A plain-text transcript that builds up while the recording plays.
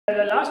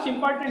The last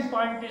important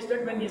point is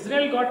that when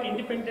Israel got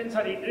independence,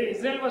 or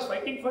Israel was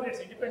fighting for its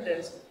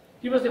independence,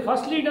 he was the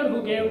first leader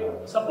who gave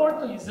support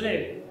to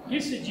Israel.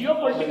 His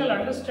geopolitical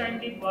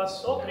understanding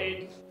was so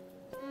great.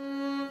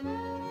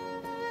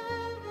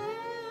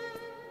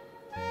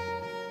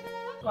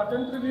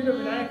 Sanatan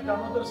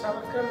Prabhat Veer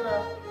Savarkar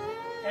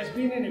has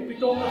been an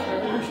epitome of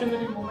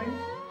revolutionary movement.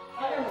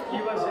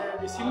 He was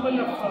the symbol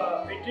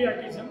of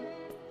patriotism,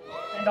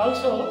 and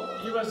also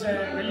he was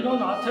a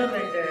well-known author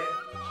and a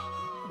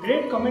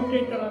great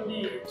commentator on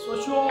the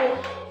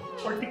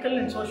socio-political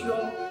and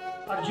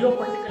or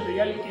geopolitical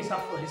realities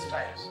of his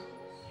times.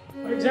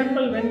 For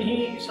example, when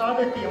he saw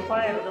that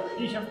the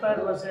British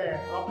Empire was a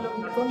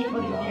problem not only for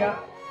India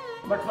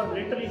but for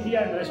Greater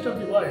India and the rest of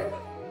the world,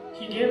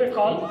 he gave a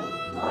call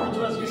which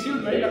was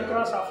received well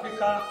across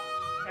Africa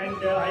and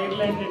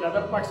Ireland and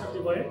other parts of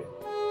the world.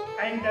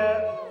 And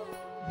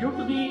due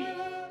to the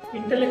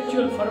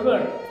intellectual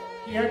fervor,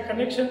 he had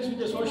connections with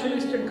the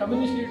socialist and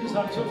communist leaders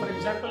also. For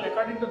example,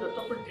 according to the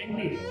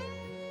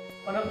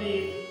one of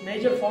the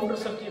major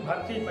founders of the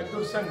Bharatiya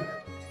Mazdoor Sangh,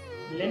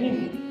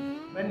 Lenin,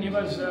 when he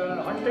was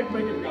hunted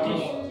by the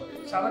British,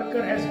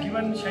 Savarkar has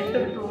given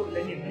shelter to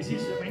Lenin. This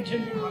is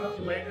mentioned in one of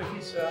the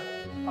biographies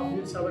of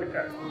Veer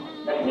Savarkar.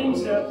 That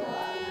means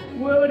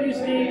whoever is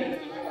the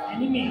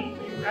enemy,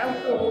 you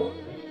have to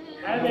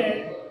have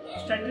a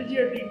strategy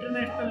at the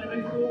international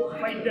level to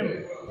fight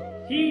them.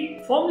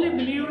 He firmly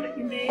believed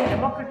in the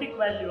democratic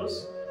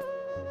values.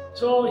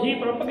 So he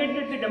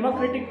propagated the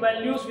democratic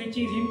values, which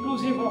is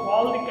inclusive of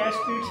all the caste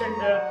creeds and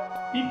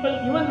people,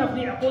 even of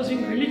the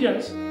opposing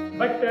religions,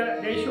 but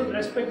they should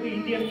respect the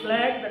Indian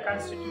flag, the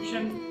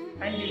constitution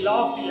and the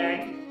law of the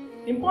land.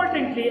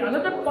 Importantly,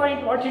 another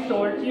point what he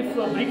told, if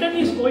Britain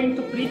is going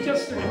to preach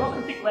us the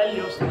democratic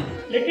values,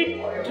 let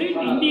it treat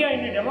India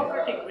in a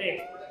democratic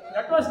way.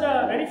 That was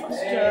the very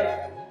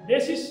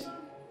first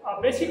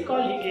basic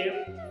call he gave.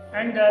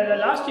 And the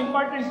last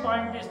important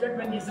point is that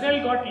when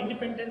Israel got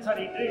independence, or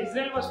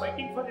Israel was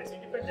fighting for its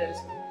independence,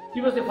 he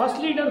was the first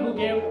leader who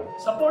gave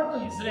support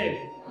to Israel.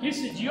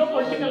 His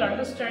geopolitical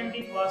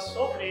understanding was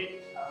so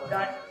great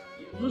that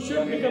you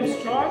should become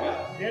strong.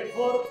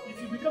 Therefore,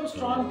 if you become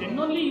strong, then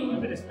only you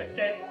will be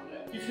respected.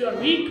 If you are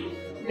weak,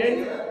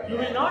 then you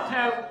will not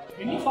have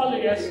any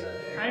followers,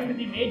 and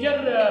the major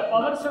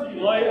powers of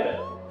the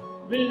world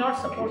will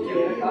not support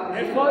you.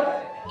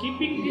 Therefore,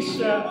 keeping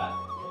this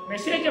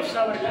message of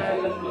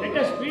Savarkar, let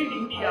us build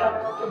India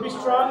to be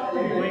strong,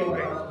 to be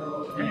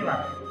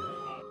vibrant.